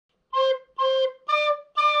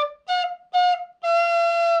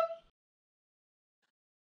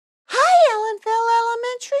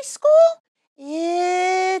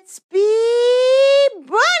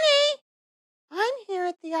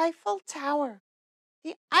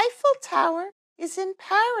The Eiffel Tower is in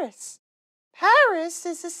Paris. Paris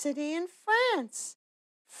is a city in France.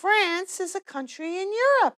 France is a country in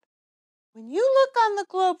Europe. When you look on the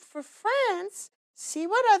globe for France, see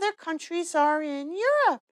what other countries are in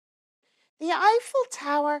Europe. The Eiffel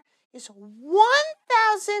Tower is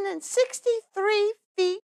 1,063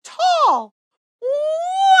 feet tall.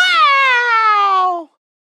 Wow!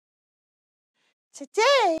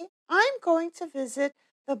 Today, I'm going to visit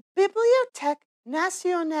the Biblioteque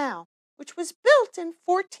Nationale, which was built in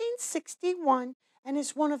 1461 and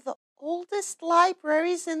is one of the oldest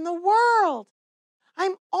libraries in the world.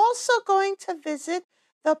 I'm also going to visit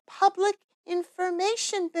the Public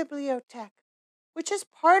Information Biblioteque, which is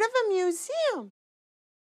part of a museum.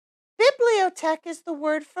 Biblioteque is the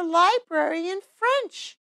word for library in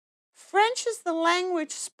French. French is the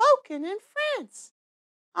language spoken in France.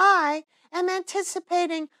 I am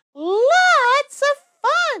anticipating lots of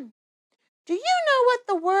fun. Do you know what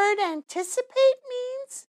the word anticipate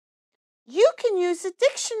means? You can use a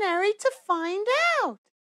dictionary to find out.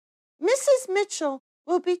 Mrs. Mitchell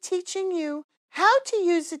will be teaching you how to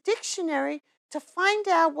use a dictionary to find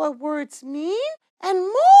out what words mean and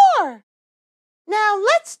more. Now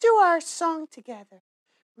let's do our song together.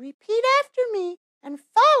 Repeat after me and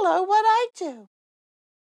follow what I do.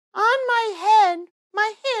 On my head,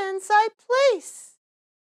 my hands I place.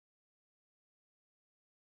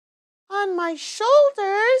 On my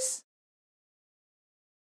shoulders,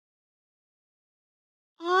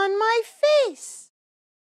 on my face.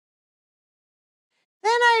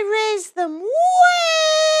 Then I raise them way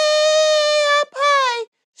up high,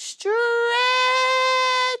 stretch,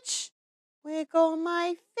 wiggle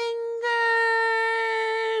my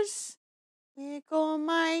fingers, wiggle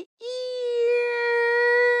my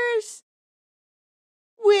ears,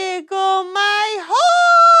 wiggle my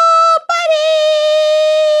whole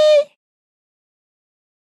body.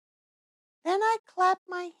 Then I clap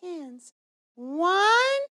my hands. 1,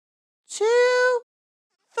 2,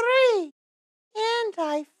 3. And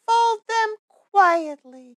I fold them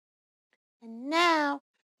quietly. And now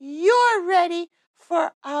you're ready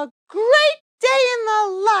for a great day in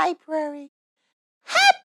the library.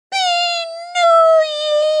 Happy